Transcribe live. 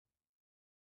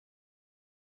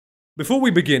Before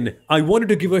we begin, I wanted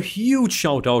to give a huge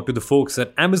shout out to the folks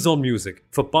at Amazon Music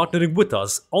for partnering with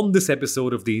us on this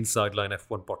episode of the Inside Line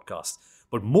F1 podcast.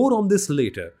 But more on this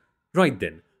later. Right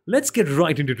then, let's get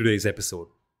right into today's episode.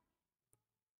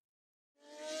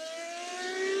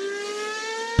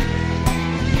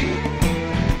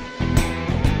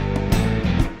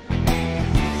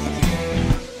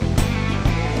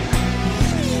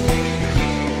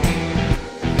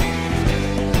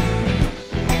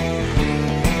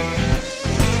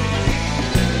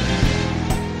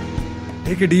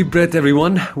 Take a deep breath,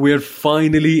 everyone. We're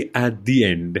finally at the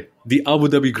end. The Abu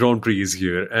Dhabi Grand Prix is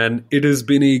here, and it has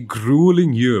been a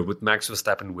grueling year with Max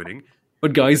Verstappen winning.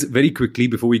 But guys, very quickly,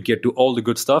 before we get to all the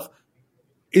good stuff,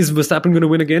 is Verstappen going to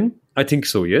win again? I think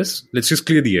so, yes? Let's just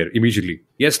clear the air immediately.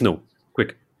 Yes, no?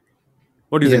 Quick.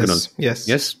 What do you think, Anand? Yes.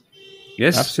 Yes?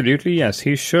 Yes? Absolutely, yes.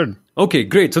 He should. Okay,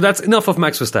 great. So that's enough of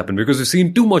Max Verstappen because we've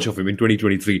seen too much of him in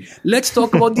 2023. Let's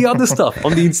talk about the other stuff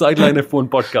on the Inside Line F1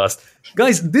 podcast.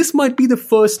 Guys, this might be the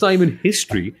first time in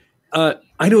history. I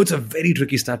know it's a very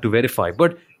tricky stat to verify,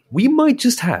 but we might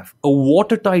just have a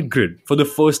watertight grid for the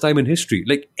first time in history.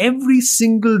 Like every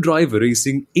single driver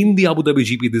racing in the Abu Dhabi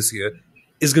GP this year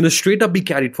is going to straight up be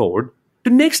carried forward to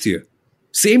next year.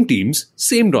 Same teams,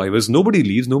 same drivers, nobody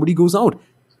leaves, nobody goes out.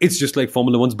 It's just like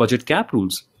Formula One's budget cap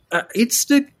rules. It's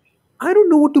like, I don't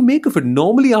know what to make of it.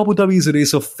 Normally, Abu Dhabi is a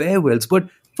race of farewells, but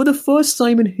for the first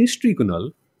time in history,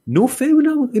 Kunal, no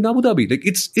farewell in Abu Dhabi. Like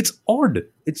it's odd.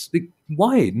 It's like,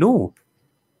 why? No.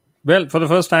 Well, for the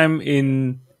first time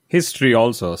in history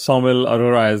also, Samuel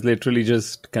Arora has literally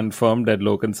just confirmed that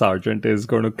Logan Sargent is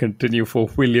going to continue for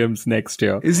Williams next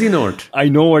year. Is he not? I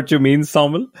know what you mean,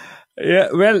 Samuel. Yeah,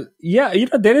 well, yeah,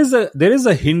 there is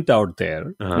a hint out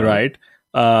there, right?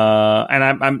 And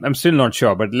I'm still not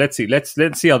sure, but let's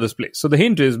see how this plays. So the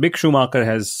hint is Mick Schumacher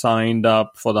has signed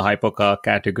up for the hypercar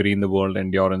category in the World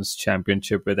Endurance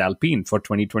Championship with Alpine for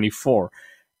 2024,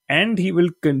 and he will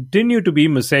continue to be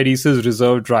Mercedes'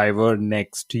 reserve driver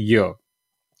next year,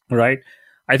 right?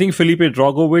 I think Felipe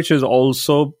Drogovic is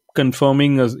also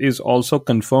confirmed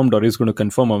or is going to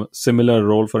confirm a similar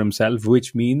role for himself,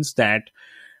 which means that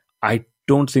I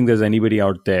don't think there's anybody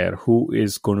out there who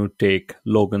is going to take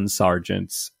Logan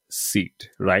Sargent's seat,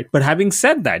 right? But having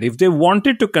said that, if they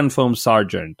wanted to confirm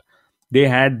Sargent, they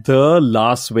had the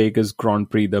Las Vegas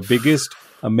Grand Prix, the biggest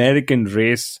American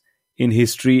race in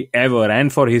history ever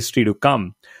and for history to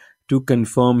come, to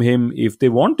confirm him if they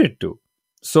wanted to.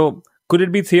 So could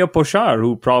it be Theo Pochard,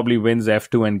 who probably wins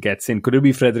F2 and gets in? Could it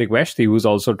be Frederick Westy, who's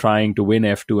also trying to win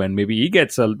F2 and maybe he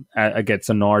gets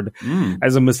a nod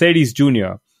as a Mercedes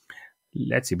junior?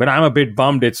 Let's see. But I'm a bit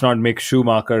bummed it's not Mick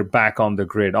Schumacher back on the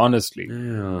grid, honestly.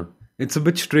 Yeah, it's a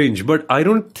bit strange. But I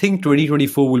don't think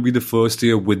 2024 will be the first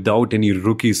year without any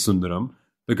rookies, Sundaram.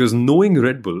 Because knowing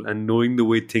Red Bull and knowing the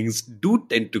way things do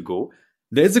tend to go,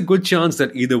 there's a good chance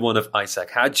that either one of Isaac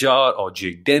Hadjar or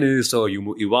Jake Dennis or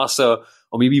Yumu Iwasa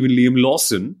or maybe even Liam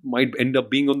Lawson might end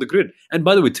up being on the grid. And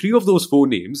by the way, 3 of those 4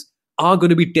 names are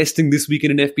going to be testing this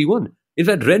weekend in FP1. In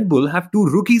fact, Red Bull have 2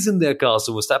 rookies in their cars,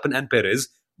 so Verstappen and Perez.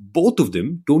 Both of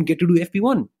them don't get to do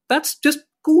FP1. That's just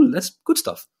cool. That's good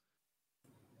stuff.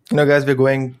 Guys, we're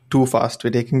going too fast.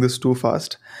 We're taking this too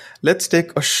fast. Let's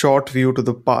take a short view to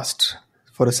the past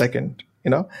for a second.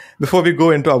 Before we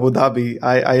go into Abu Dhabi,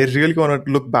 I really want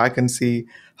to look back and see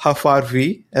how far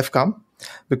we have come,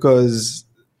 because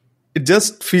it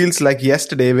just feels like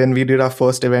yesterday when we did our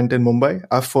first event in Mumbai,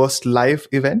 our first live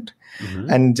event.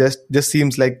 And just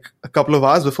seems like a couple of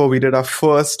hours before we did our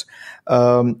first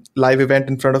live event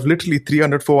in front of literally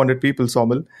 300, 400 people,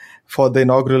 Somil, for the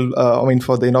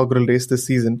inaugural race this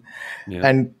season. Yeah.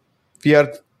 And we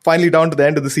are finally down to the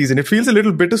end of the season. It feels a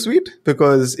little bittersweet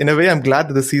because in a way I'm glad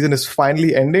that the season is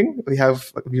finally ending.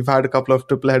 We've had a couple of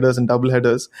triple headers and double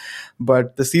headers,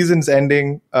 but the season's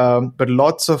ending. But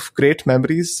lots of great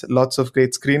memories, lots of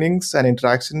great screenings and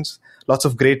interactions, lots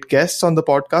of great guests on the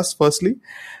podcast, firstly.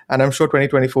 And I'm sure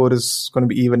 2024 is going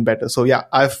to be even better. So yeah,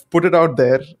 I've put it out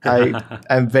there.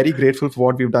 I'm very grateful for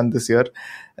what we've done this year.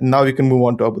 And now we can move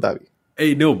on to Abu Dhabi.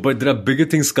 Hey, no, but there are bigger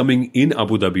things coming in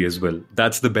Abu Dhabi as well.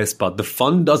 That's the best part. The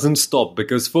fun doesn't stop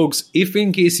because, folks, if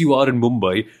in case you are in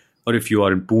Mumbai or if you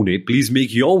are in Pune, please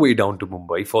make your way down to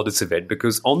Mumbai for this event,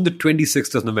 because on the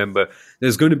 26th of November,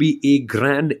 there's going to be a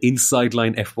grand Inside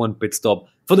Line F1 pit stop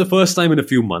for the first time in a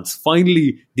few months.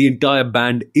 Finally, the entire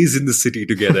band is in the city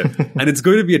together and it's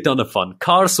going to be a ton of fun.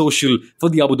 Car social for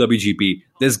the Abu Dhabi GP.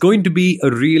 There's going to be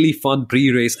a really fun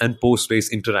pre-race and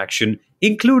post-race interaction,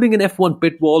 including an F1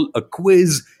 pit wall, a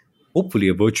quiz, hopefully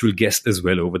a virtual guest as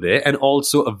well over there, and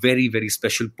also a very, very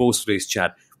special post-race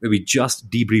chat where we just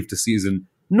debrief the season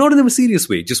not in a serious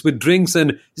way, just with drinks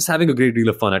and just having a great deal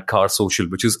of fun at Car Social,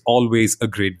 which is always a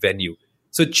great venue.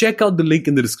 So check out the link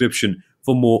in the description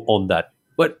for more on that.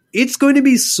 But it's going to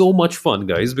be so much fun,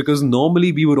 guys, because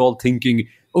normally we were all thinking,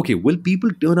 okay, will people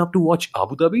turn up to watch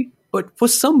Abu Dhabi? But for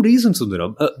some reason,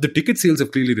 Sundaram, the ticket sales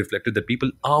have clearly reflected that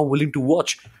people are willing to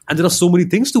watch. And there are so many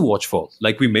things to watch for.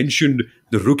 Like we mentioned,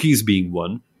 the rookies being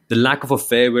one, the lack of a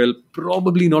farewell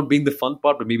probably not being the fun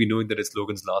part, but maybe knowing that it's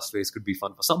Logan's last race could be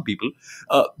fun for some people.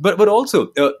 But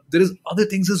also, there is other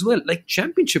things as well, like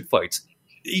championship fights.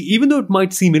 Even though it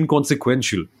might seem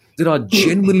inconsequential, there are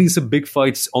genuinely some big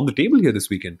fights on the table here this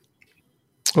weekend.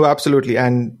 Oh, absolutely.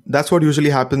 And that's what usually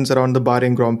happens around the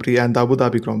Bahrain Grand Prix and the Abu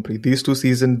Dhabi Grand Prix. These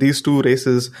two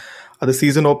races are the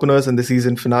season openers and the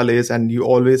season finales, and you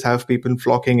always have people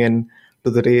flocking in to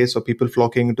the race or people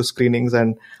flocking into screenings.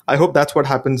 And I hope that's what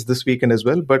happens this weekend as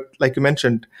well. But like you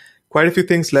mentioned, quite a few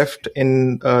things left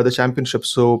in the championship.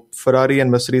 So Ferrari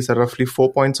and Mercedes are roughly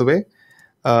 4 points away.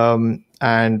 And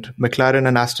McLaren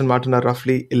and Aston Martin are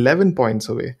roughly 11 points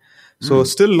away. So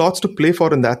still lots to play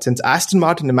for in that sense. Aston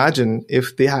Martin, imagine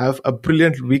if they have a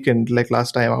brilliant weekend like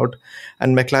last time out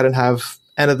and McLaren have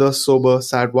another sober,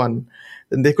 sad one,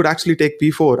 then they could actually take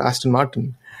P4, Aston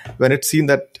Martin, when it's seen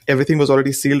that everything was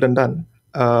already sealed and done.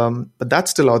 But that's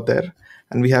still out there.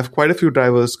 And we have quite a few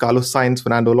drivers, Carlos Sainz,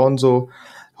 Fernando Alonso.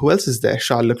 Who else is there?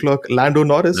 Charles Leclerc, Lando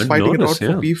Norris fighting it out for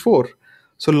P4.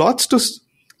 So lots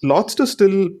to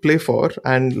still play for.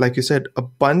 And like you said, a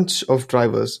bunch of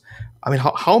drivers. I mean,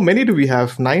 how many do we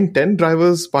have? 9, 10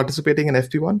 drivers participating in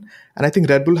FP1? And I think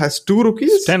Red Bull has 2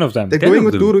 rookies. 10 of them. They're going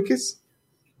with 2 rookies.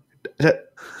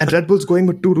 And Red Bull's going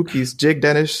with 2 rookies, Jake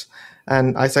Dennis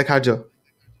and Isaac Hadjar.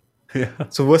 Yeah.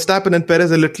 So Verstappen and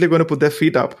Perez are literally going to put their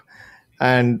feet up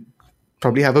and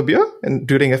probably have a beer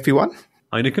during FP1.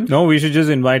 Heineken? No, we should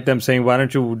just invite them saying, why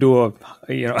don't you do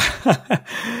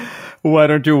why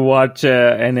don't you watch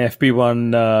an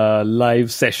FP1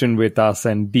 live session with us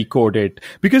and decode it?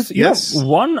 Because yes,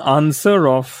 one answer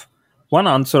of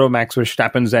Max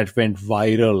Verstappen's that went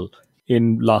viral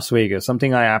in Las Vegas,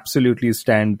 something I absolutely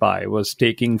stand by, was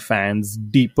taking fans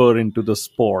deeper into the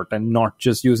sport and not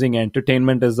just using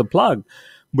entertainment as the plug,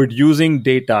 but using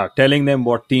data, telling them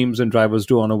what teams and drivers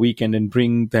do on a weekend and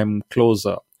bring them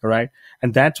closer. Right.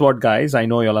 And that's what, guys, I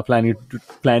know y'all are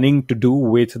planning to do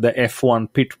with the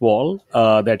F1 pit wall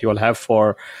that you'll have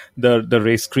for the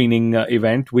race screening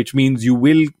event, which means you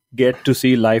will get to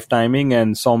see live timing,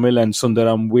 and Saumil and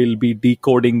Sundaram will be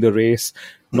decoding the race,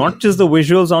 not just the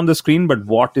visuals on the screen, but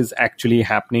what is actually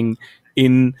happening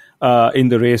in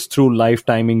the race through live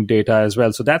timing data as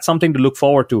well. So that's something to look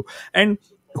forward to. And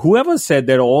whoever said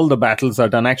that all the battles are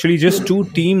done, actually just 2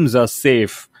 teams are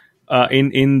safe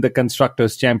in the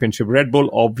Constructors' Championship. Red Bull,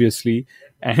 obviously,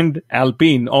 and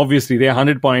Alpine, obviously. They're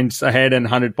 100 points ahead and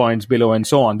 100 points below and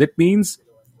so on. That means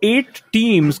 8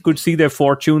 teams could see their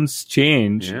fortunes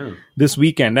change this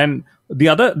weekend. And the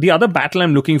other battle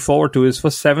I'm looking forward to is for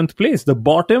 7th place. The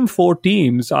bottom 4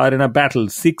 teams are in a battle,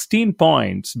 16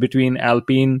 points between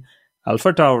Alpine,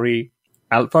 AlphaTauri,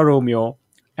 Alfa Romeo,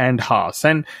 and Haas.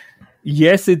 And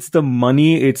yes, it's the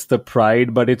money, it's the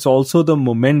pride, but it's also the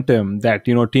momentum that,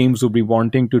 teams will be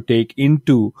wanting to take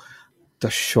into the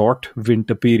short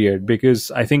winter period. Because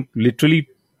I think literally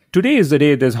today is the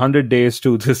day, there's 100 days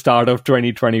to the start of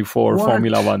 2024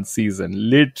 Formula One season.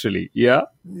 Literally, yeah?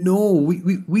 No,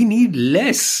 we need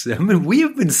less. I mean, we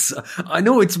have been... I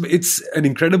know it's an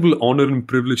incredible honor and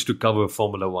privilege to cover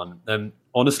Formula One. And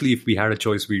honestly, if we had a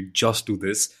choice, we'd just do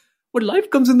this. But life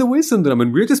comes in the way, Sundaram,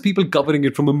 and we're just people covering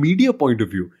it from a media point of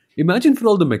view. Imagine for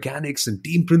all the mechanics and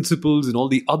team principals and all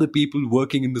the other people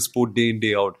working in the sport day in,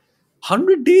 day out.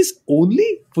 100 days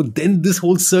only for then this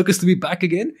whole circus to be back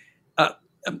again?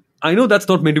 I know that's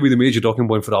not meant to be the major talking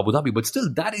point for Abu Dhabi, but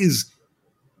still, that is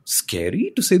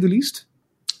scary, to say the least.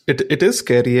 It is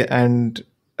scary, and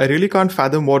I really can't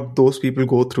fathom what those people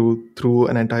go through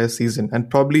an entire season. And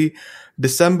probably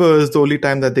December is the only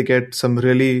time that they get some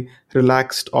really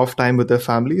relaxed off time with their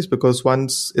families, because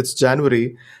once it's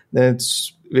January, then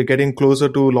we're getting closer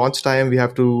to launch time. We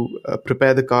have to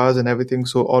prepare the cars and everything.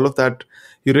 So all of that,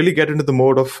 you really get into the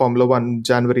mode of Formula One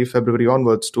January, February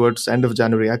onwards, towards end of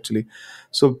January, actually.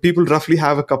 So people roughly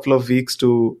have a couple of weeks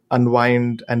to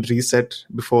unwind and reset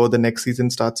before the next season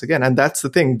starts again. And that's the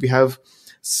thing. We have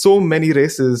so many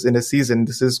races in a season.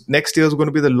 Next year is going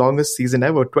to be the longest season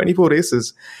ever, 24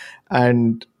 races.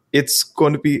 And it's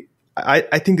going to be,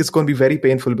 I think it's going to be very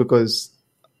painful, because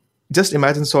just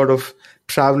imagine sort of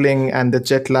traveling and the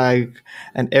jet lag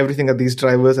and everything that these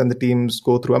drivers and the teams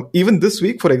go through. Even this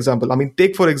week, for example,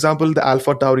 take for example the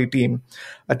AlphaTauri team,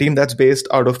 a team that's based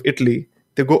out of Italy.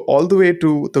 They go all the way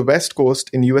to the West Coast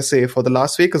in USA for the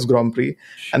Las Vegas Grand Prix,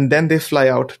 and then they fly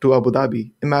out to Abu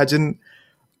Dhabi. Imagine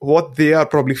what they are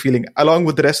probably feeling, along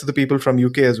with the rest of the people from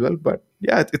UK as well. But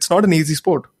yeah, it's not an easy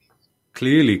sport.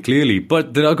 Clearly.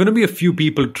 But there are going to be a few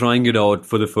people trying it out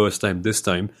for the first time this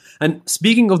time. And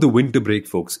speaking of the winter break,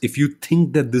 folks, if you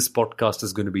think that this podcast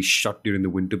is going to be shut during the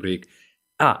winter break,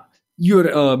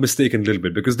 you're mistaken a little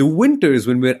bit, because the winter is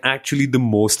when we're actually the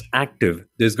most active.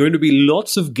 There's going to be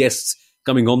lots of guests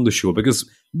coming on the show, because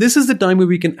this is the time where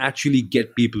we can actually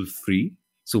get people free.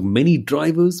 So many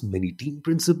drivers, many team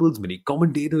principals, many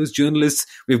commentators, journalists,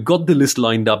 we've got the list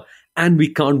lined up, and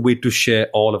we can't wait to share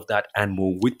all of that and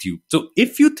more with you. So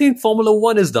if you think Formula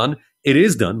One is done, it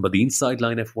is done, but the Inside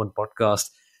Line F1 podcast,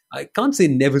 I can't say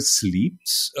never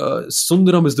sleeps.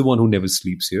 Sundaram is the one who never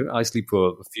sleeps here. I sleep for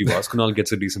a few hours. Kunal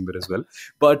gets a decent bit as well.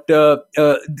 But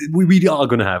we are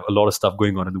going to have a lot of stuff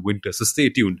going on in the winter, so stay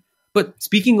tuned. But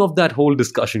speaking of that whole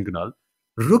discussion, Kunal,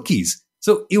 rookies.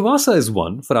 So Iwasa is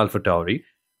one for AlphaTauri.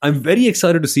 I'm very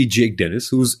excited to see Jake Dennis,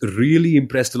 who's really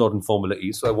impressed a lot in Formula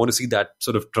E. So I want to see that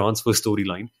sort of transfer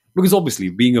storyline. Because obviously,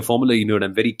 being a Formula E nerd,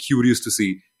 I'm very curious to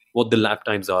see what the lap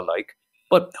times are like.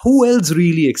 But who else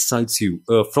really excites you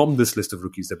from this list of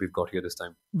rookies that we've got here this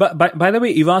time? But by the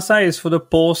way, Iwasa is for the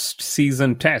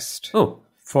post-season test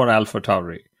for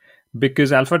AlphaTauri.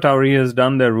 Because AlphaTauri has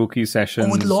done their rookie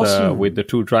sessions with the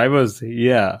two drivers.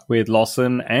 Yeah, with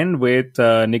Lawson and with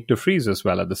Nick de Vries as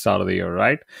well at the start of the year,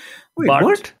 right? Wait, but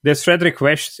what? There's Frederik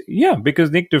West. Yeah,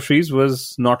 because Nick de Vries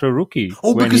was not a rookie.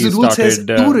 Oh, because the rule says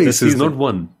 2 races, not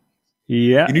 1.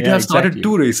 Yeah. You need to have started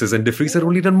 2 races, and de Vries had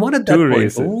only done 1 at that 2 point.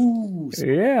 races. Oh,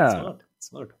 yeah.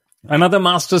 Smart. Another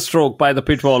master stroke by the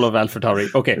pit wall of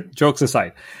AlphaTauri. Okay, jokes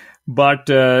aside. But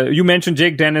you mentioned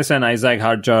Jake Dennis and Isaac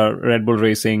Harjar, Red Bull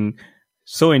Racing.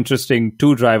 So interesting.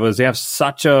 2 drivers. They have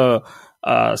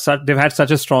they've had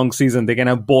such a strong season. They can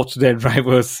have both their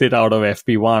drivers sit out of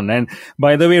FP1. And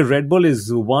by the way, Red Bull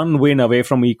is 1 win away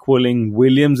from equaling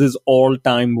Williams'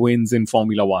 all-time wins in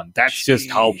Formula One. That's just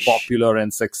how popular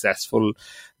and successful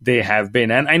they have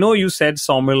been. And I know you said,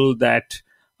 Somil, that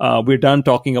we're done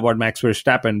talking about Max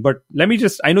Verstappen, but let me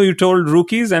I know you told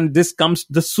rookies, and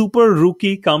the super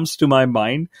rookie comes to my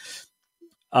mind.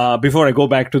 Before I go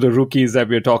back to the rookies that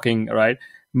we're talking, right?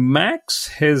 Max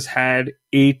has had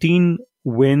 18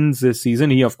 wins this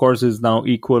season. He, of course, is now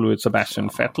equal with Sebastian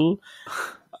Vettel.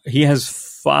 He has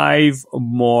 5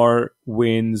 more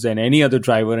wins than any other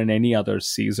driver in any other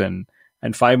season,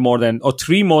 and 3 more than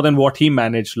what he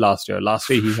managed last year.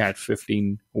 Last year, he had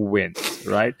 15 wins,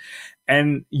 right?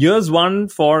 And here's one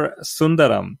for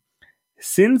Sundaram.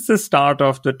 Since the start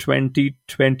of the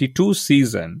 2022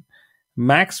 season,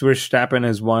 Max Verstappen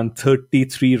has won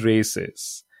 33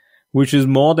 races, which is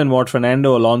more than what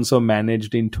Fernando Alonso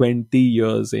managed in 20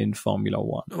 years in Formula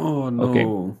One. Oh, no.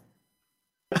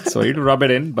 Okay. Sorry to rub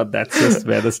it in, but that's just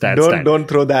where the stats stand. Don't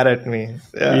throw that at me.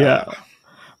 Yeah.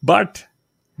 But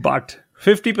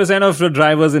 50% of the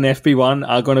drivers in FP1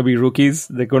 are going to be rookies.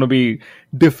 They're going to be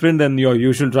different than your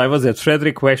usual drivers. There's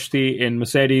Frederik Westy in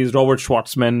Mercedes, Robert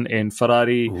Schwartzman in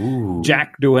Ferrari,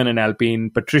 Jack Doohan in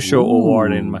Alpine, Patricio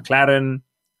O'Ward in McLaren,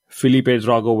 Felipe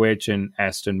Dragovic in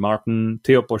Aston Martin,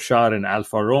 Theo Pochard in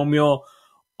Alfa Romeo,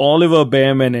 Oliver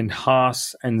Behrman in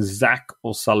Haas, and Zach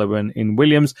O'Sullivan in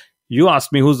Williams. You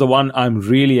asked me who's the one I'm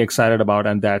really excited about,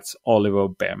 and that's Oliver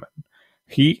Behrman.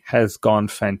 He has gone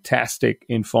fantastic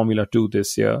in Formula 2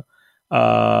 this year.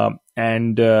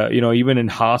 And even in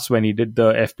Haas, when he did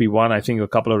the FP1, I think a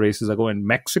couple of races ago in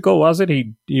Mexico, was it?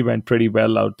 He went pretty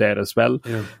well out there as well.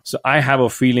 Yeah. So I have a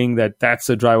feeling that that's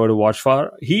a driver to watch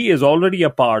for. He is already a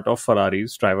part of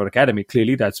Ferrari's driver academy.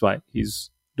 Clearly, that's why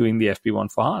he's doing the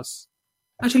FP1 for Haas.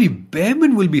 Actually,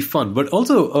 Behrman will be fun, but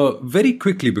also very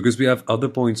quickly, because we have other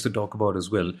points to talk about as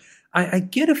well. I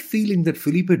get a feeling that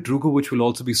Felipe Drugovich will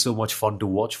also be so much fun to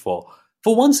watch for.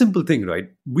 For one simple thing, right?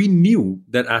 We knew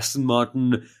that Aston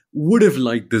Martin would have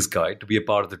liked this guy to be a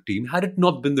part of the team had it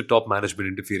not been the top management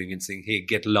interfering and saying, hey,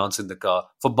 get Lance in the car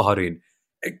for Bahrain.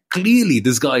 Clearly,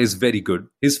 this guy is very good.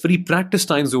 His free practice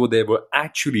times over there were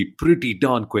actually pretty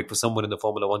darn quick for someone in the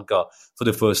Formula One car for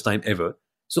the first time ever.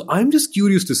 So I'm just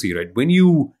curious to see, right, when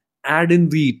you add in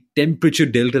the temperature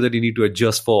delta that you need to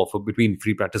adjust for between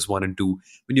free practice 1 and 2,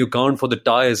 when you account for the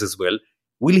tires as well,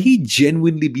 will he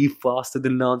genuinely be faster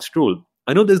than Lance Stroll?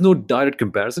 I know there's no direct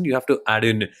comparison. You have to add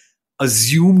in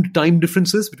assumed time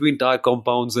differences between tire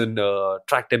compounds and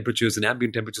track temperatures and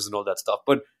ambient temperatures and all that stuff.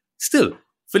 But still,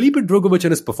 Felipe Drugovich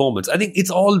and his performance, I think it's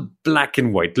all black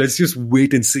and white. Let's just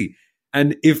wait and see.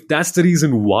 And if that's the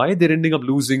reason why they're ending up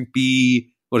losing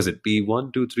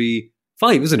P1, 2, 3,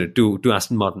 5, isn't it, to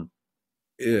Aston Martin?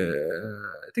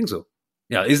 I think so.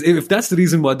 Yeah, if that's the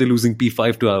reason why they're losing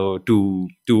P5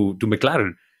 to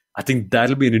McLaren, I think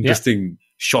that'll be an interesting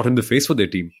shot in the face for their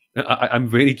team. I'm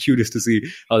very curious to see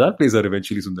how that plays out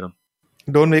eventually, Sundaram.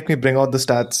 Don't make me bring out the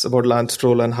stats about Lance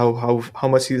Stroll and how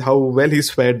well he's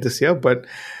fared this year, but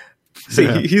see,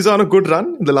 he's on a good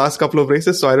run in the last couple of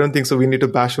races, so I don't think so we need to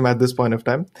bash him at this point of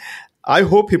time. I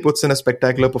hope he puts in a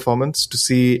spectacular performance to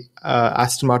see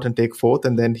Aston Martin take fourth,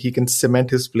 and then he can cement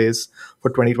his place for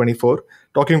 2024.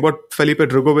 Talking about Felipe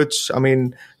Drugovich, I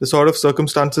mean, the sort of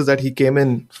circumstances that he came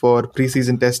in for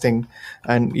preseason testing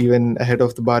and even ahead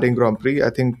of the Bahrain Grand Prix, I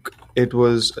think it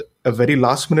was a very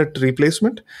last-minute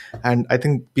replacement, and I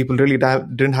think people really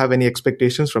didn't have any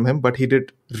expectations from him, but he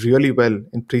did really well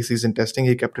in preseason testing.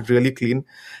 He kept it really clean,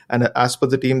 and as per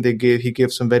the team, he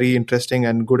gave some very interesting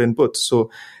and good inputs. So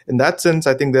in that sense,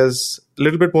 I think there's a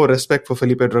little bit more respect for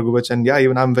Felipe Drugovich, and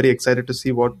even I'm very excited to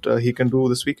see what he can do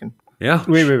this weekend. Yeah.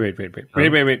 Wait.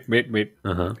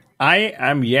 I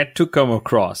am yet to come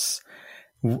across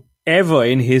ever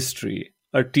in history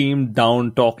a team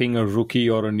down talking a rookie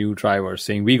or a new driver,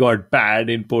 saying we got bad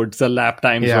inputs, the lap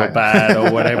times were bad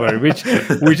or whatever, which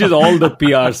is all the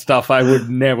PR stuff I would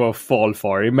never fall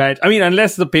for.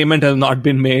 Unless the payment has not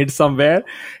been made somewhere,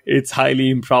 it's highly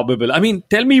improbable. I mean,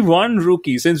 tell me one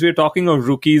rookie, since we're talking of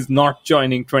rookies not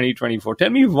joining 2024,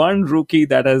 tell me one rookie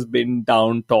that has been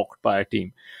down talked by a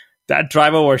team. That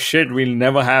driver was shit. We'll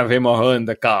never have him or her in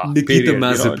the car. Nikita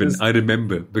Mazepin, I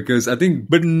remember, because I think...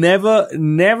 But never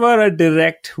a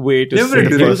direct way to say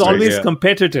it. He was always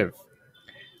competitive.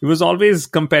 He was always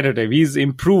competitive. He's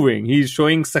improving. He's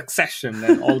showing succession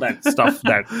and all that stuff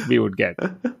that we would get.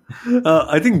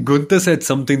 I think Gunther said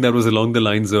something that was along the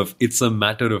lines of, it's a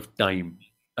matter of time.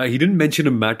 He didn't mention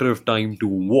a matter of time to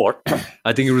what.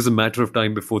 I think it was a matter of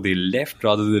time before they left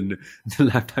rather than the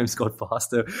lap times got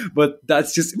faster. But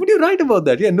that's just... But you're right about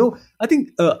that. Yeah, no, I think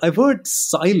I've heard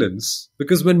silence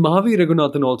because when Mahavi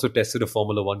Raghunathan also tested a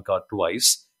Formula 1 car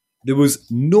twice, there was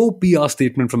no PR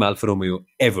statement from Alfa Romeo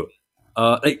ever.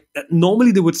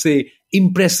 Normally they would say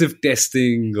impressive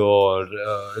testing or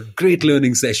great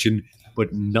learning session,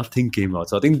 but nothing came out.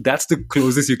 So I think that's the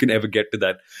closest you can ever get to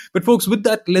that. But folks, with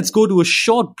that, let's go to a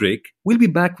short break. We'll be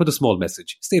back with a small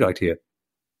message. Stay right here.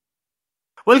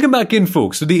 Welcome back in,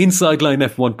 folks, to the Inside Line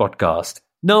F1 podcast.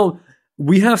 Now,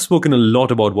 we have spoken a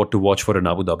lot about what to watch for in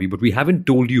Abu Dhabi, but we haven't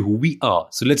told you who we are.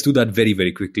 So let's do that very,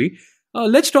 very quickly.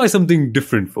 Let's try something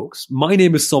different, folks. My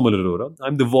name is Somal Arora.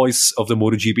 I'm the voice of the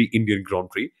MotoGP Indian Grand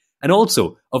Prix and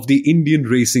also of the Indian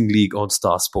Racing League on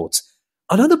Star Sports.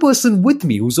 Another person with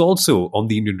me who's also on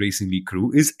the Indian Racing League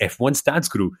crew is F1 Stats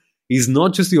Guru. He's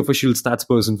not just the official stats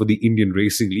person for the Indian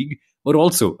Racing League, but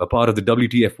also a part of the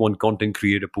WTF1 content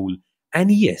creator pool.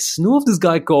 And yes, know of this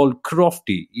guy called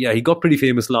Crofty. Yeah, he got pretty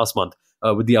famous last month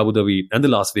with the Abu Dhabi and the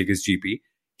Las Vegas GP.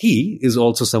 He is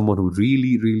also someone who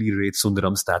really, really rates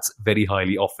Sundaram's stats very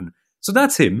highly often. So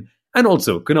that's him. And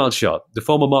also Kunal Shah, the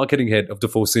former marketing head of the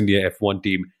Force India F1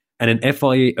 team and an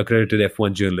FIA accredited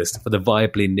F1 journalist for the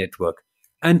Viaplay network.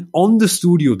 And on the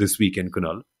studio this weekend,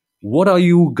 Kunal, what are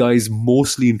you guys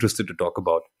mostly interested to talk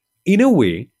about? In a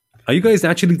way, are you guys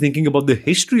actually thinking about the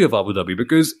history of Abu Dhabi?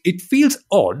 Because it feels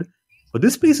odd, but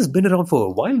this place has been around for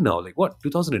a while now. Like what,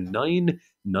 2009,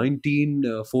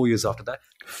 19, 4 years after that?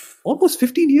 Almost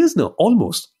 15 years now,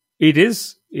 almost. It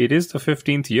is the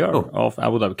 15th year of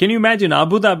Abu Dhabi. Can you imagine?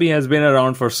 Abu Dhabi has been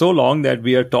around for so long that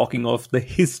we are talking of the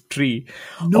history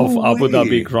of Abu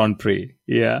Dhabi Grand Prix.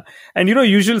 Yeah. And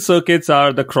usual circuits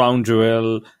are the crown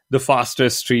jewel, the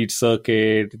fastest street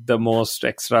circuit, the most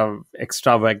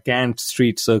extravagant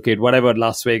street circuit, whatever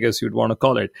Las Vegas you'd want to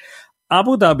call it.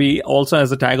 Abu Dhabi also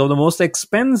has the tag of the most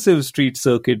expensive street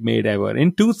circuit made ever.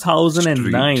 In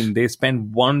 2009, they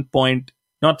spent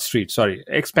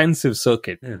expensive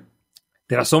circuit. Yeah.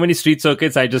 There are so many street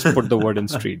circuits, I just put the word in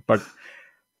street. But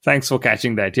thanks for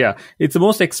catching that. Yeah, it's the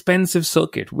most expensive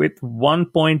circuit with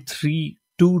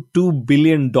 $1.322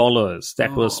 billion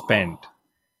that was spent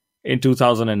in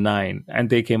 2009. And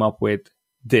they came up with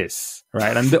this,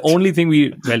 right? And the only thing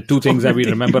two things that we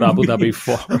remember Abu Dhabi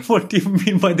for. What do you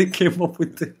mean by they came up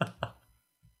with it?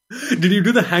 Did you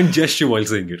do the hand gesture while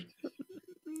saying it?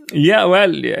 Yeah,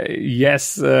 well,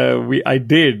 yes, I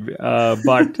did.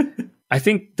 But I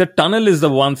think the tunnel is the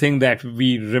one thing that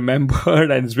we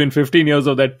remembered, and it's been 15 years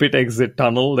of that pit exit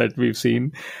tunnel that we've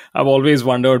seen. I've always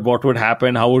wondered what would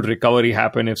happen, how would recovery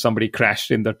happen if somebody crashed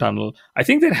in the tunnel. I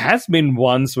think there has been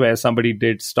once where somebody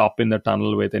did stop in the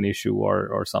tunnel with an issue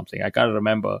or something. I can't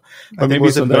remember. But maybe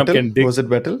Sundaram can dig. Was it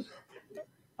Vettel?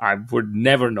 I would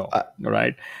never know,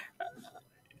 right?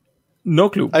 No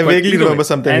clue. I vaguely remember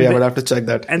something. I would have to check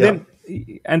that. And then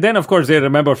and then of course they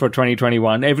remember for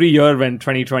 2021. Every year when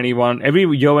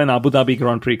Abu Dhabi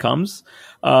Grand Prix comes,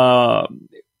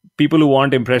 people who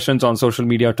want impressions on social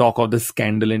media talk of the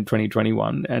scandal in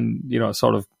 2021, and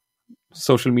sort of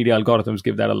social media algorithms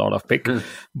give that a lot of pick.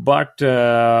 But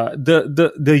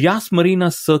the Yas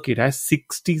Marina circuit has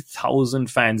 60,000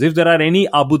 fans. If there are any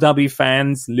Abu Dhabi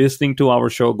fans listening to our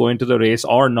show, going to the race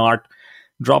or not,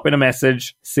 drop in a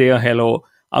message, say a hello.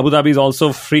 Abu Dhabi is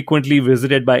also frequently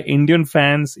visited by Indian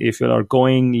fans. If you are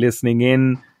going, listening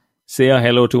in, say a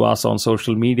hello to us on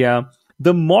social media.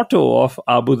 The motto of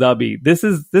Abu Dhabi, this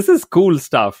is cool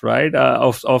stuff, right?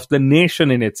 Of the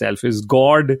nation in itself is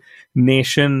God,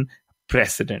 Nation,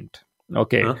 President.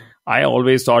 Okay. Huh? I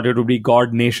always thought it would be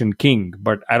God, Nation, King,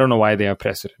 but I don't know why they are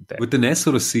president there. With an S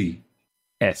or a C?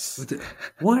 S.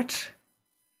 What?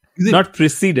 Not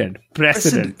president,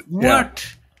 president. What?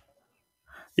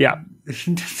 Yeah.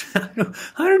 I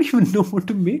don't even know what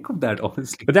to make of that,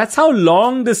 honestly. But that's how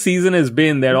long the season has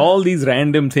been, that all these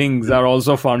random things are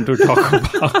also fun to talk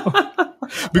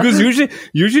about. Because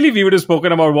usually we would have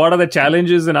spoken about what are the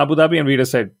challenges in Abu Dhabi, and we'd have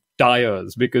said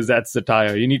tires, because that's the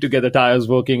tire. You need to get the tires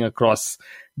working across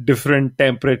different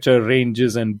temperature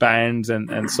ranges and bands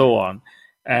and so on.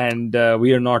 And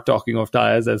we are not talking of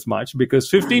tires as much, because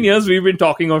 15 years we've been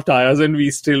talking of tires, and we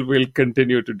still will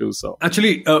continue to do so.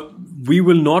 Actually, we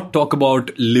will not talk about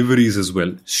liveries as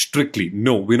well, strictly.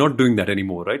 No, we're not doing that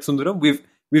anymore, right, Sundaram?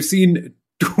 We've seen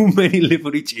too many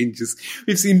livery changes.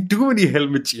 We've seen too many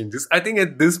helmet changes. I think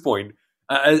at this point,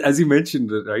 as you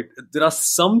mentioned, right, there are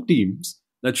some teams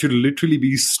that should literally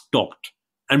be stopped,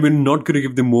 and we're not going to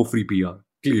give them more free PR,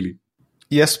 clearly.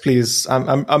 Yes, please.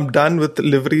 I'm done with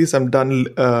liveries. I'm done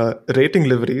rating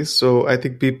liveries. So I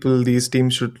think these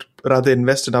teams should rather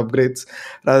invest in upgrades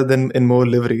rather than in more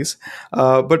liveries.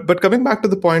 But coming back to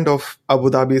the point of Abu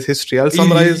Dhabi's history, I'll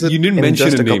summarize it. You didn't mention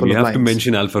just a a name. couple You of have to lines.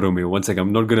 mention Alfa Romeo. One second.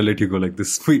 I'm not going to let you go like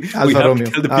this. We Alfa have Romeo.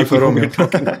 to tell the Alfa people who Romeo. we're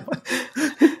talking about.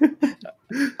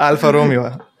 Alfa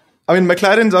Romeo. I mean,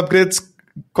 McLaren's upgrades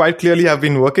quite clearly have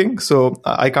been working, so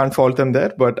I can't fault them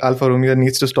there, but Alfa Romeo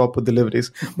needs to stop with deliveries.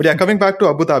 But yeah, coming back to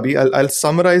Abu Dhabi, I'll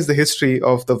summarize the history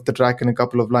of the track in a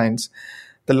couple of lines.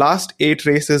 The last 8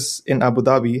 races in Abu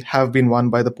Dhabi have been won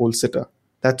by the pole sitter.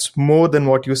 That's more than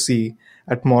what you see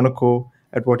at Monaco,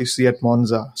 at what you see at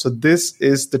Monza. So this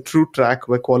is the true track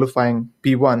where qualifying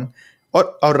P1,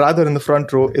 or rather in the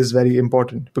front row, is very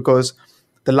important, because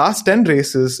the last 10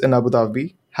 races in Abu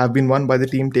Dhabi have been won by the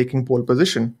team taking pole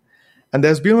position. And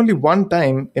there's been only one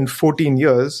time in 14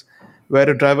 years where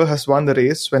a driver has won the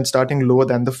race when starting lower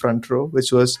than the front row,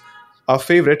 which was our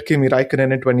favorite Kimi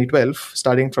Raikkonen in 2012,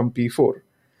 starting from P4.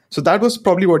 So that was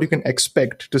probably what you can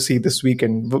expect to see this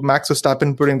weekend. Max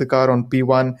Verstappen putting the car on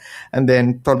P1 and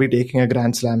then probably taking a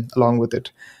Grand Slam along with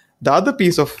it. The other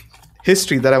piece of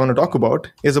history that I want to talk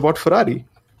about is about Ferrari,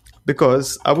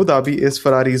 because Abu Dhabi is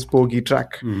Ferrari's bogey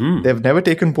track. Mm-hmm. They've never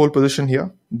taken pole position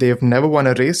here. They've never won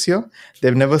a race here.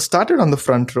 They've never started on the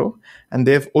front row. And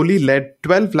they've only led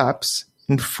 12 laps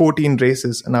in 14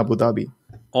 races in Abu Dhabi.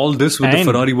 All this with the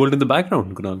Ferrari world in the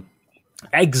background, Kunal.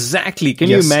 Exactly. Can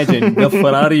you imagine? The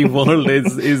Ferrari world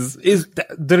is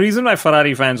the reason why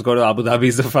Ferrari fans go to Abu Dhabi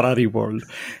is the Ferrari world.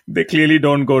 They clearly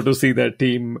don't go to see their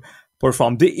team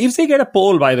perform. If they get a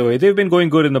pole, by the way, they've been going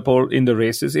good in the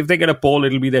races. If they get a pole,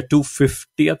 it'll be their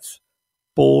 250th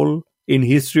pole in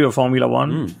history of Formula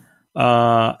One.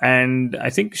 And I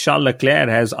think Charles Leclerc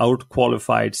has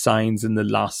out-qualified Sainz in the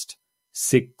last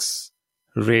 6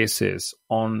 races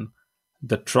on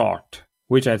the trot,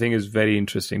 which I think is very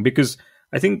interesting, because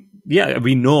I think,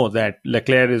 we know that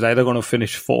Leclerc is either going to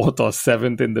finish 4th or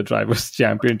 7th in the Drivers'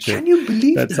 Championship. Can you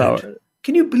believe that?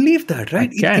 Can you believe that,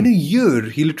 right? In a year,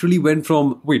 he literally went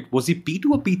from, was he P2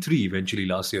 or P3 eventually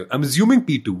last year? I'm assuming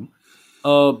P2.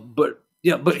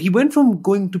 But he went from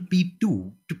going to P2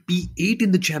 to P8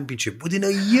 in the championship within a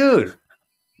year.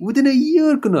 Within a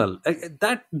year, Kunal.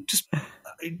 That just,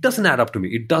 it doesn't add up to me.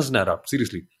 It doesn't add up,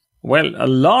 seriously. Well, a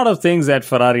lot of things that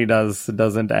Ferrari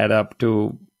doesn't add up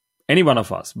to any one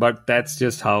of us, but that's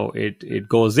just how it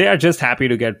goes. They are just happy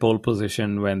to get pole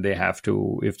position when they have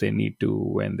to, if they need to,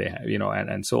 when they have,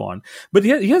 and so on. But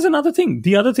here's another thing.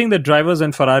 The other thing that drivers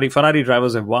and Ferrari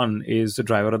drivers have won is the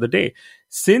driver of the day.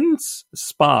 Since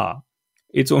Spa,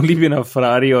 it's only been a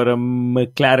Ferrari or a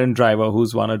McLaren driver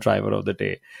who's won a driver of the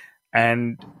day.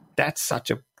 And that's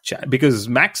such a because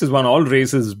Max has won all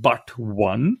races but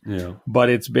one, but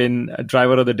it's been a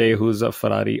driver of the day who's a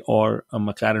Ferrari or a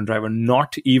McLaren driver,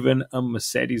 not even a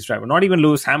Mercedes driver, not even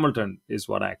Lewis Hamilton is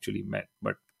what I actually meant.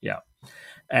 But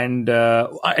and a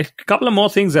couple of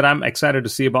more things that I'm excited to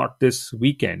see about this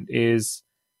weekend is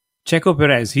Checo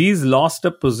Perez, he's lost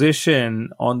a position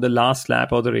on the last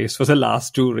lap of the race for the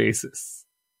last two races.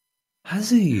 Has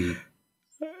he?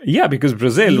 Yeah, because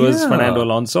Brazil was Fernando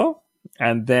Alonso,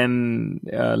 and then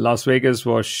Las Vegas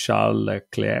was Charles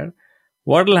Leclerc.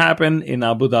 What will happen in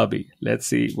Abu Dhabi? Let's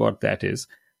see what that is.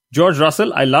 George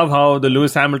Russell, I love how the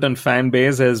Lewis Hamilton fan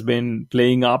base has been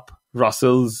playing up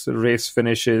Russell's race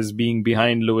finishes, being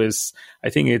behind Lewis.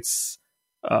 I think it's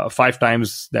 5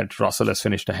 times that Russell has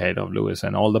finished ahead of Lewis,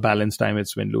 and all the balance time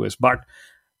it's been Lewis. But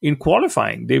in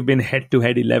qualifying, they've been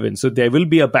head-to-head 11. So there will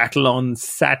be a battle on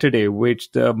Saturday,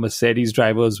 which the Mercedes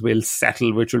drivers will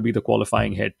settle, which will be the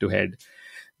qualifying head-to-head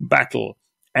battle.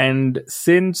 And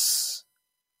since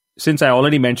I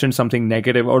already mentioned something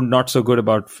negative or not so good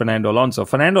about Fernando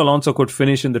Alonso could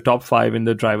finish in the top 5 in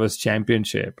the Drivers'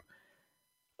 Championship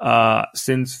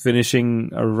since finishing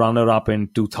a runner-up in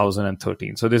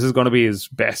 2013. So this is going to be his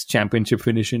best championship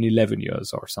finish in 11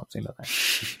 years or something like that.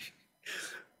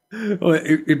 Well,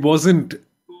 it wasn't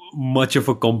much of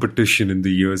a competition in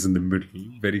the years in the middle,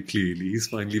 very clearly. He's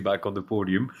finally back on the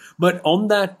podium. But on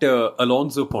that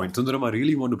Alonso point, Sundaram, I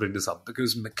really want to bring this up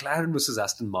because McLaren versus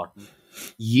Aston Martin,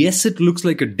 yes, it looks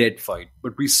like a dead fight,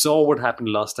 but we saw what happened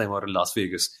last time out in Las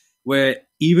Vegas, where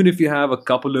even if you have a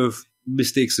couple of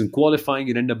mistakes in qualifying,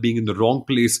 you end up being in the wrong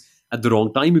place at the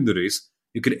wrong time in the race,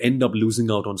 you could end up losing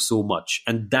out on so much.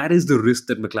 And that is the risk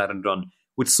that McLaren run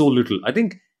with so little. I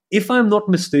think, if I'm not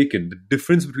mistaken, the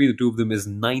difference between the two of them is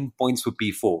 9 points for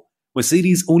P4.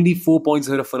 Mercedes only 4 points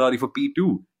ahead of Ferrari for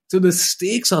P2. So the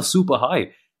stakes are super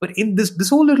high. But in this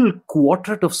whole little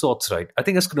quartet of sorts, right, I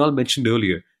think as Kunal mentioned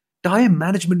earlier, tyre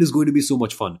management is going to be so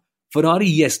much fun. Ferrari,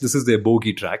 yes, this is their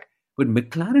bogey track, but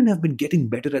McLaren have been getting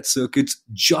better at circuits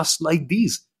just like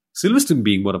these. Silverstone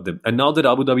being one of them. And now that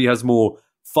Abu Dhabi has more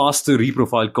faster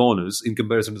reprofiled corners in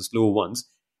comparison to the slower ones,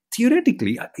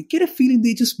 theoretically, I get a feeling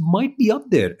they just might be up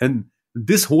there. And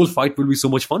this whole fight will be so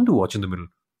much fun to watch in the middle.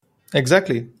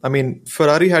 Exactly. I mean,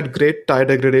 Ferrari had great tyre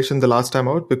degradation the last time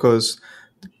out because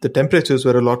the temperatures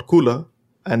were a lot cooler.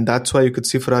 And that's why you could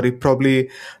see Ferrari probably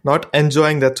not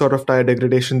enjoying that sort of tyre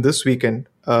degradation this weekend.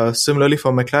 Similarly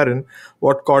for McLaren,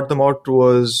 what caught them out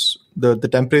was the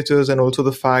temperatures and also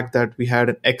the fact that we had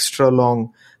an extra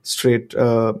long straight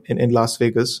in Las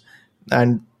Vegas.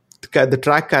 And the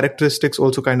track characteristics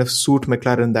also kind of suit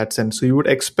McLaren in that sense. So you would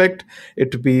expect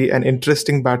it to be an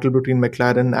interesting battle between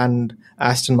McLaren and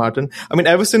Aston Martin. I mean,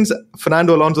 ever since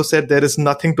Fernando Alonso said there is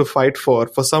nothing to fight for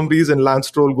some reason Lance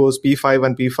Stroll goes P5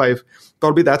 and P5.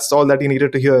 Probably that's all that he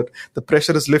needed to hear. The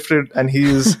pressure is lifted and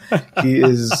he's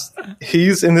in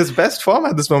his best form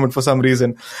at this moment for some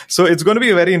reason. So it's going to be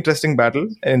a very interesting battle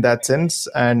in that sense.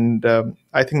 And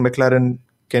I think McLaren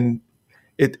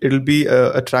it'll be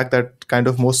a track that kind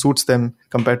of more suits them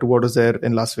compared to what was there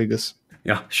in Las Vegas.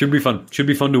 Yeah, should be fun. Should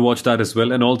be fun to watch that as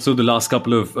well. And also the last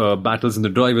couple of battles in the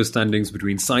driver's standings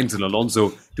between Sainz and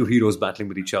Alonso, two heroes battling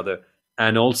with each other.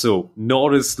 And also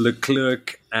Norris,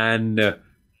 Leclerc and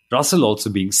Russell also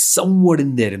being somewhat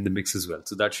in there in the mix as well.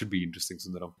 So that should be interesting,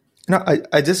 Sundaram. Now,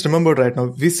 I just remembered right now,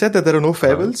 we said that there are no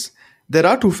farewells. There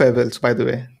are 2 farewells, by the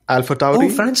way. Alpha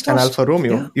Tauri and Alfa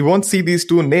Romeo. Yeah. You won't see these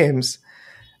 2 names.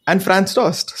 And Franz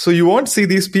Tost. So you won't see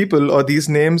these people or these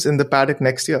names in the paddock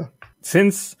next year.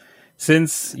 Since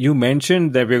you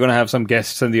mentioned that we're going to have some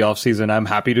guests in the off-season, I'm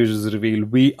happy to just reveal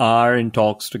we are in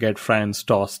talks to get Franz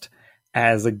Tost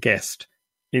as a guest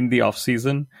in the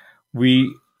off-season.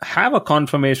 We have a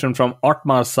confirmation from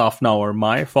Ottmar Safnauer,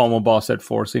 my former boss at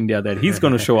Force India, that he's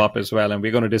going to show up as well. And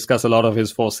we're going to discuss a lot of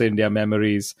his Force India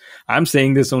memories. I'm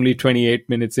saying this only 28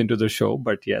 minutes into the show,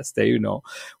 but yes, there you know.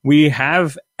 We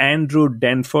have Andrew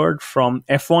Denford from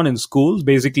F1 in Schools,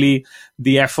 basically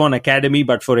the F1 Academy,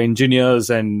 but for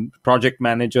engineers and project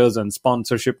managers and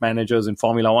sponsorship managers in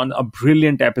Formula One. A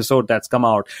brilliant episode that's come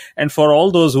out. And for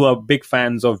all those who are big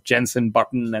fans of Jenson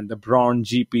Button and the Braun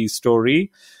GP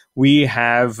story, we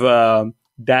have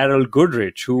Daryl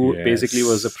Goodrich, who basically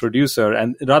was a producer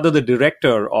and rather the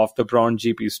director of the Braun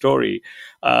GP story.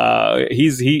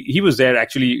 He was there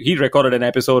actually. He recorded an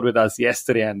episode with us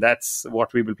yesterday, and that's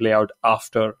what we will play out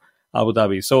after Abu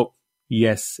Dhabi. So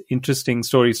yes, interesting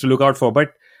stories to look out for. But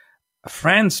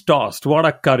Franz Tost, what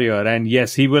a career! And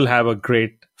yes, he will have a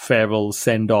great farewell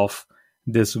send off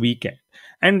this weekend.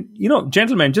 And,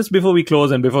 gentlemen, just before we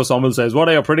close and before Somal says, what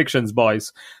are your predictions,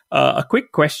 boys? A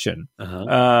quick question.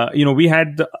 We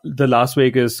had the Las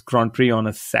Vegas Grand Prix on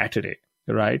a Saturday,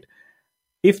 right?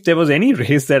 If there was any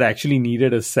race that actually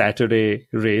needed a Saturday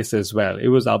race as well, it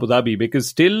was Abu Dhabi, because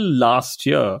still last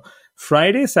year,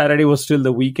 Friday, Saturday was still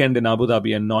the weekend in Abu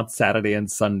Dhabi and not Saturday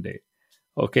and Sunday.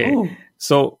 Okay. Oh,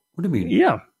 so what do you mean?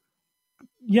 Yeah.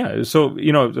 Yeah, so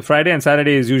the Friday and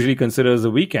Saturday is usually considered as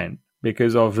a weekend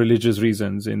because of religious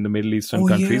reasons in the Middle Eastern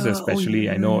countries, especially.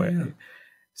 I know. Yeah.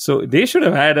 So they should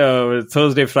have had a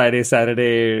Thursday, Friday,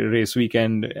 Saturday race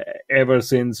weekend ever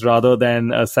since, rather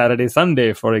than a Saturday,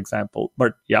 Sunday, for example.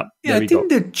 But Yeah, there I we think go.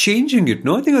 they're changing it.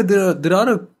 No, I think there are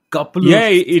a couple Yeah,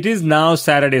 of. it is now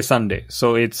Saturday, Sunday.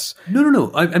 So it's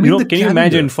No. I mean, the can you calendar.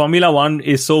 imagine? Formula One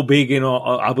is so big in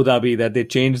Abu Dhabi that they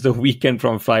changed the weekend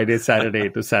from Friday, Saturday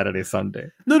to Saturday, Sunday.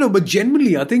 No, but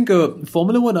generally, I think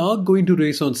Formula One are going to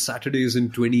race on Saturdays in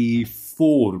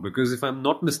 24 because if I'm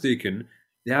not mistaken,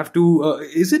 they have to.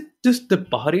 Is it just the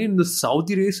Bahrain, the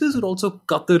Saudi races, or also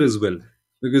Qatar as well?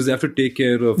 Because they have to take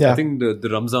care of, I think, the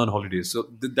Ramzan holidays. So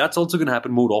that's also going to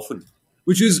happen more often,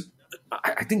 which is,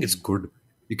 I think it's good.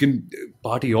 You can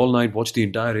party all night, watch the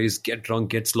entire race, get drunk,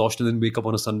 get sloshed, and then wake up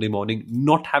on a Sunday morning,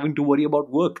 not having to worry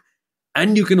about work.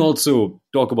 And you can also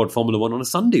talk about Formula One on a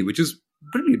Sunday, which is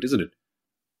brilliant, isn't it?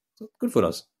 So good for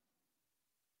us.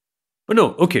 But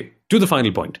no, okay, to the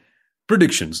final point.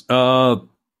 Predictions.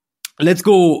 Let's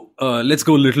go a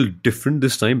little different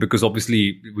this time because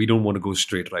obviously we don't want to go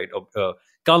straight, right?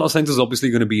 Carlos Sainz is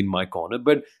obviously going to be in my corner,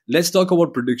 but let's talk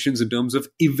about predictions in terms of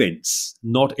events,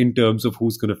 not in terms of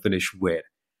who's going to finish where.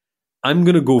 I'm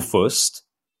going to go first.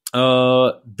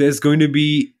 There's going to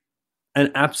be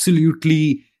an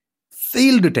absolutely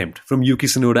failed attempt from Yuki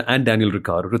Tsunoda and Daniel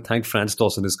Ricciardo to thank Franz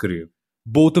Tost in his career.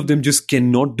 Both of them just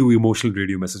cannot do emotional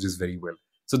radio messages very well.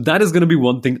 So that is going to be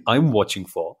one thing I'm watching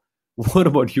for. What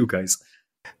about you guys?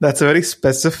 That's a very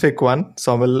specific one,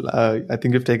 Samuel. I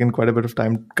think you've taken quite a bit of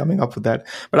time coming up with that.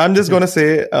 But I'm just going to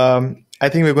say, I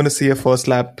think we're going to see a first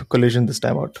lap collision this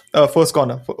time out. First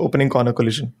corner, opening corner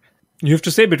collision. You have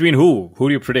to say between who? Who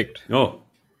do you predict? Oh,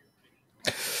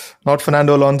 not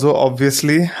Fernando Alonso,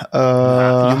 obviously.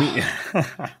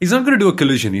 he's not going to do a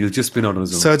collision. He'll just spin out on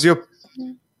his own. Sergio.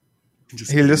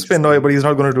 He'll just spin, no, but he's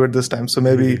not going to do it this time. So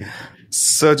maybe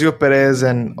Sergio Perez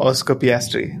and Oscar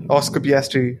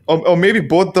Piastri, or maybe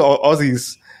both the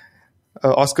Aussies,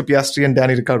 Oscar Piastri and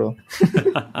Danny Ricciardo.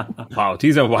 Wow,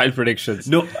 these are wild predictions.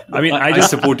 No, I mean, I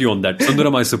support you on that.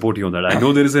 Sundaram, I support you on that. I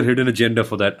know there is a hidden agenda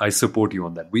for that. I support you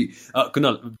on that.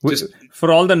 Kunal, just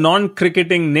for all the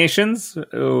non-cricketing nations,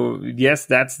 yes,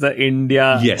 that's the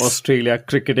India-Australia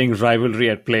cricketing rivalry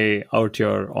at play out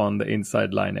here on the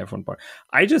Inside Line F1 part.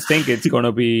 I just think it's going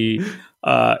to be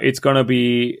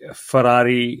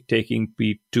Ferrari taking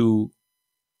P2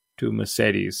 to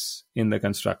Mercedes in the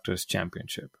Constructors'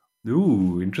 Championship.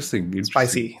 ooh, interesting.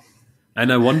 Spicy.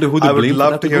 And I wonder who the I would blame love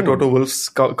for that to hear go on. Toto Wolff's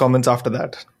comments after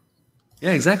that.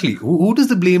 Yeah, exactly. Who does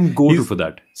the blame go to for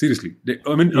that? Seriously,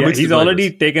 I mean, Yeah, amidst he's the already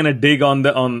drivers. taken a dig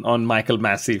on Michael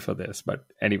Massey for this. But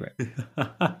anyway,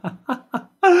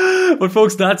 But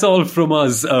folks, that's all from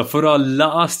us for our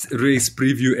last race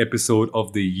preview episode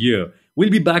of the year. We'll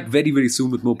be back very, very soon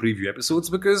with more preview episodes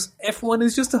because F1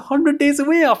 is just 100 days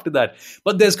away after that.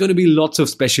 But there's going to be lots of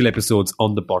special episodes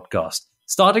on the podcast.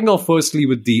 Starting off firstly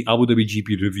with the Abu Dhabi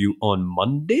GP review on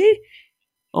Monday.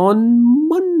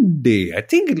 I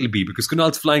think it'll be because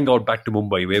Kunal's flying out back to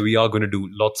Mumbai where we are going to do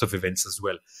lots of events as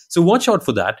well. So watch out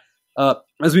for that.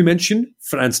 As we mentioned,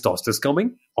 Franz Tost is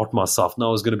coming. Otmar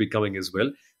Safnauer is going to be coming as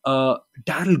well.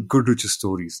 Daryl Goodrich's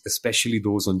stories, especially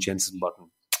those on Jensen Button,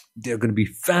 they're going to be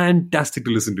fantastic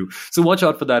to listen to. So watch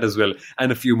out for that as well,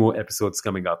 and a few more episodes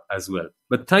coming up as well.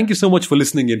 But thank you so much for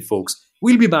listening in, folks.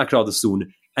 We'll be back rather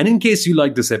soon. And in case you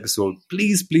like this episode,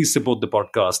 please support the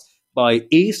podcast by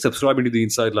A, subscribing to the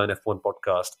Inside Line F1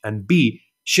 podcast, and B,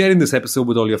 sharing this episode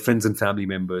with all your friends and family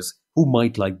members who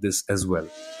might like this as well.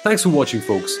 Thanks for watching,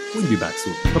 folks. We'll be back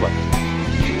soon. Bye-bye.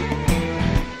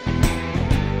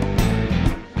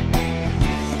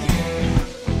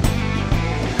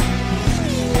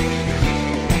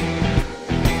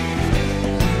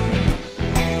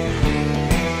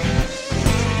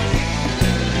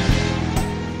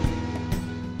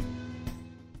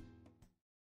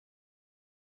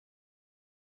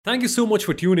 Thank you so much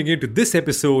for tuning in to this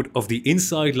episode of the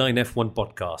Inside Line F1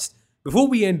 podcast. Before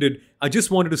we ended, I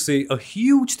just wanted to say a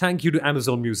huge thank you to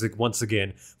Amazon Music once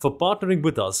again for partnering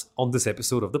with us on this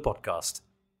episode of the podcast.